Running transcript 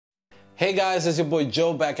Hey guys, it's your boy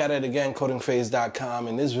Joe back at it again, CodingPhase.com.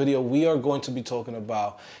 In this video, we are going to be talking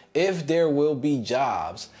about if there will be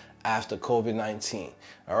jobs after COVID-19.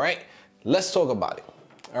 All right, let's talk about it.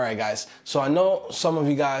 All right, guys. So I know some of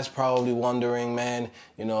you guys probably wondering, man,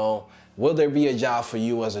 will there be a job for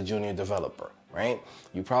you as a junior developer, right?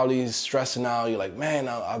 You're probably stressing out. You're like, man,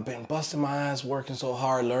 I've been busting my ass, working so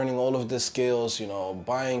hard, learning all of these skills,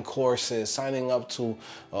 buying courses, signing up to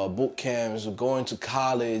boot camps, going to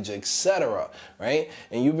college, etc., right?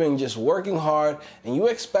 And you've been just working hard and you're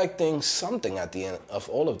expecting something at the end of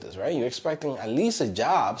all of this, right? You're expecting at least a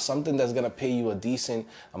job, something that's going to pay you a decent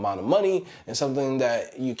amount of money and something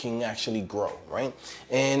that you can actually grow, right?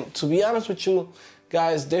 And to be honest with you,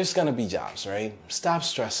 guys, there's gonna be jobs, right? Stop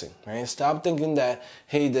stressing, right? Stop thinking that,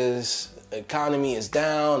 hey, this economy is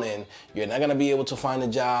down and you're not gonna be able to find a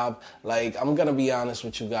job. Like, I'm gonna be honest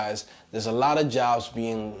with you guys, there's a lot of jobs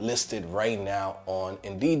being listed right now on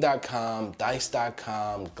Indeed.com,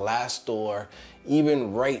 Dice.com, Glassdoor.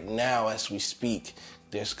 Even right now as we speak,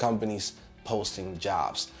 there's companies posting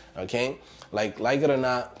jobs, okay? Like it or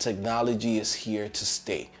not, technology is here to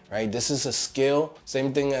stay, right? This is a skill,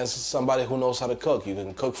 same thing as somebody who knows how to cook. You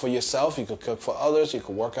can cook for yourself, you could cook for others, you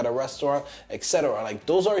could work at a restaurant, etc. Like,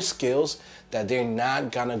 those are skills that they're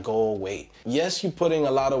not gonna go away. Yes, you're putting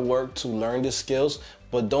a lot of work to learn the skills,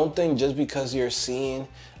 but don't think just because you're seeing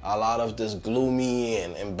a lot of this gloomy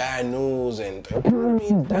and bad news and the economy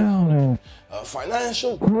is down and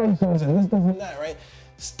financial crisis and this and that, right?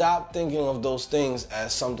 Stop thinking of those things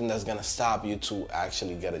as something that's gonna stop you to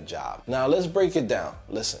actually get a job. Now let's break it down.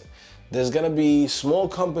 Listen, there's gonna be small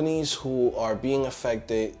companies who are being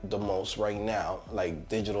affected the most right now, like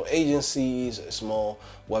digital agencies, small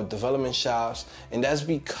web development shops, and that's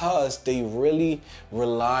because they really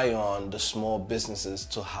rely on the small businesses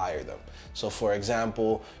to hire them. So for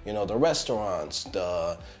example, the restaurants,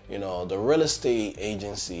 the real estate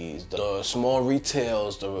agencies, the small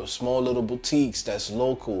retails, the small little boutiques that's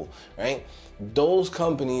local, right? Those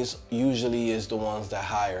companies usually is the ones that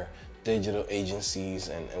hire digital agencies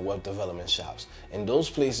and web development shops. And those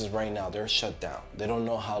places right now, they're shut down. They don't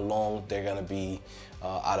know how long they're gonna be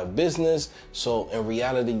out of business. So in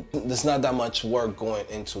reality, there's not that much work going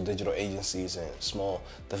into digital agencies and small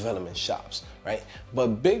development shops, right?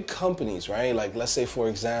 But big companies, right? Like, let's say, for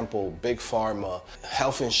example, big pharma,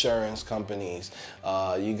 health insurance companies,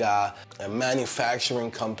 you got manufacturing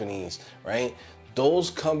companies, right? Those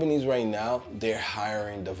companies right now, they're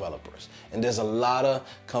hiring developers. And there's a lot of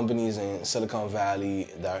companies in Silicon Valley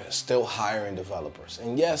that are still hiring developers.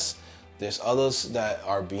 And yes, there's others that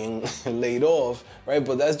are being laid off, right?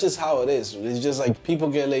 But that's just how it is. It's just like people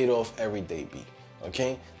get laid off every day, B,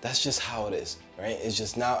 okay? That's just how it is, right? It's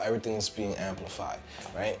just now everything is being amplified,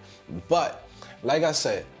 right? But like I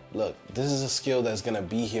said, look, this is a skill that's gonna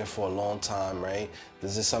be here for a long time, right?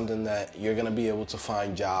 This is something that you're gonna be able to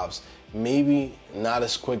find jobs, maybe not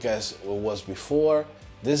as quick as it was before.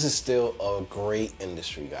 This is still a great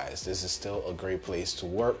industry, guys. This is still a great place to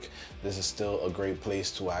work. This is still a great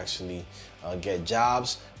place to actually get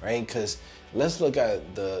jobs, right? Because let's look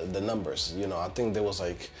at the numbers. I think there was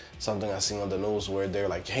like something I seen on the news where they're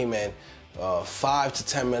like, hey man, 5 to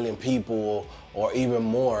 10 million people, or even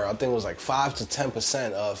more, I think it was like 5 to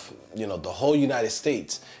 10% of the whole United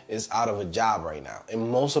States is out of a job right now.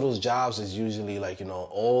 And most of those jobs is usually like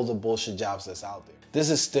all the bullshit jobs that's out there. This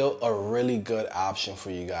is still a really good option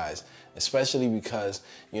for you guys, especially because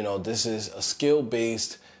this is a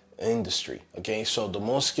skill-based industry. Okay, so the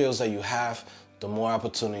more skills that you have, the more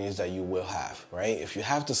opportunities that you will have, right? If you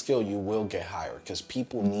have the skill, you will get hired because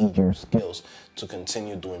people need your skills to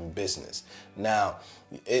continue doing business. Now,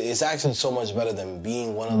 it's actually so much better than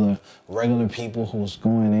being one of the regular people who's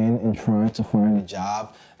going in and trying to find a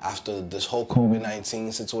job after this whole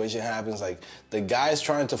COVID-19 situation happens. Like, the guys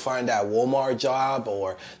trying to find that Walmart job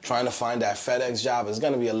or trying to find that FedEx job is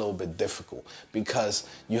gonna be a little bit difficult because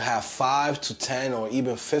you have 5 to 10 or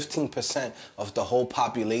even 15% of the whole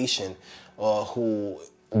population who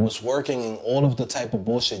was working in all of the type of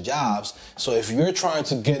bullshit jobs. So if you're trying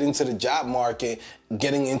to get into the job market,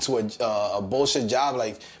 getting into a bullshit job,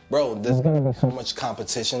 like, bro, there's gonna be so much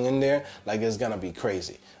competition in there. Like, it's gonna be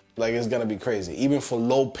crazy. Like, it's gonna be crazy. Even for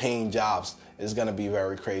low-paying jobs, it's gonna be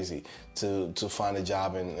very crazy to find a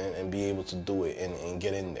job and be able to do it and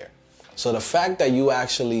get in there. So the fact that you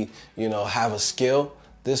actually, have a skill,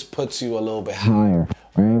 this puts you a little bit higher,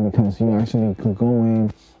 right? Because you actually could go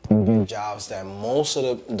in and get jobs that most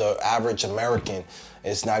of the average American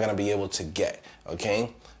is not gonna be able to get, okay?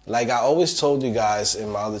 Like I always told you guys in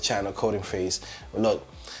my other channel, CodingPhase, look,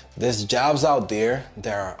 there's jobs out there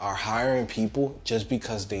that are hiring people just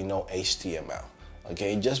because they know HTML,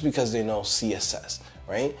 okay, just because they know CSS,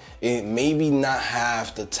 right? It maybe not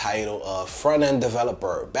have the title of front-end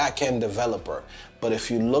developer, back-end developer, but if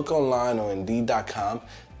you look online on Indeed.com,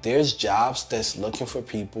 there's jobs that's looking for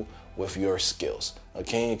people with your skills.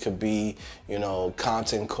 Okay, it could be, you know,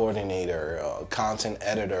 content coordinator, content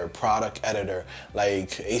editor, product editor,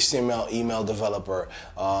 like HTML email developer,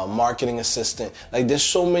 marketing assistant. Like, there's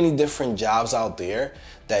so many different jobs out there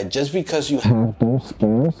that just because you have those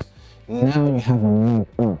skills, now you have a leg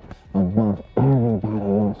up above everybody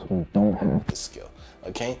else who don't have the skill.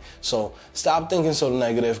 Okay, so stop thinking so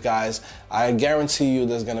negative, guys. I guarantee you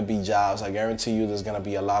there's gonna be jobs. I guarantee you there's gonna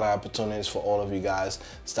be a lot of opportunities for all of you guys.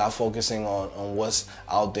 Stop focusing on what's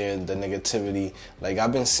out there, the negativity. Like,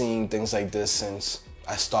 I've been seeing things like this since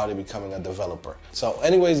I started becoming a developer. So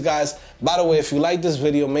anyways, guys, by the way, if you like this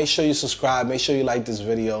video, make sure you subscribe, make sure you like this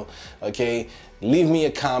video, okay? Leave me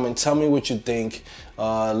a comment, tell me what you think.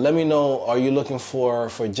 Let me know, are you looking for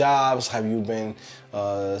jobs? Have you been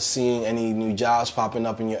seeing any new jobs popping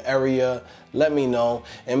up in your area? Let me know.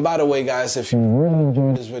 And by the way, guys, if you really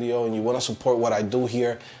enjoyed this video and you want to support what I do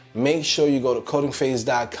here, make sure you go to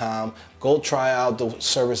CodingPhase.com. Go try out the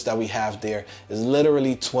service that we have there. It's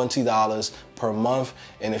literally $20 per month.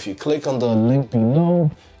 And if you click on the link below,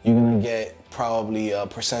 you're going to get probably a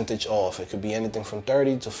percentage off. It could be anything from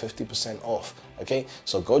 30 to 50% off. Okay,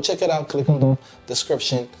 so go check it out. Click on the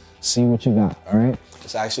description. See what you got. All right,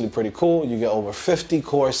 it's actually pretty cool. You get over 50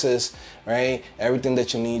 courses, right? Everything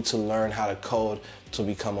that you need to learn how to code to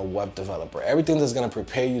become a web developer. Everything that's going to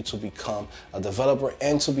prepare you to become a developer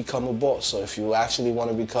and to become a boss. So if you actually want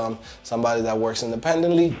to become somebody that works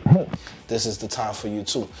independently, this is the time for you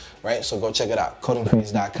too, right? So go check it out.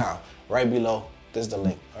 CodingPhase.com. Right below, there's the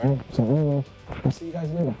link. All right. So I'll see you guys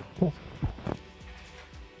later.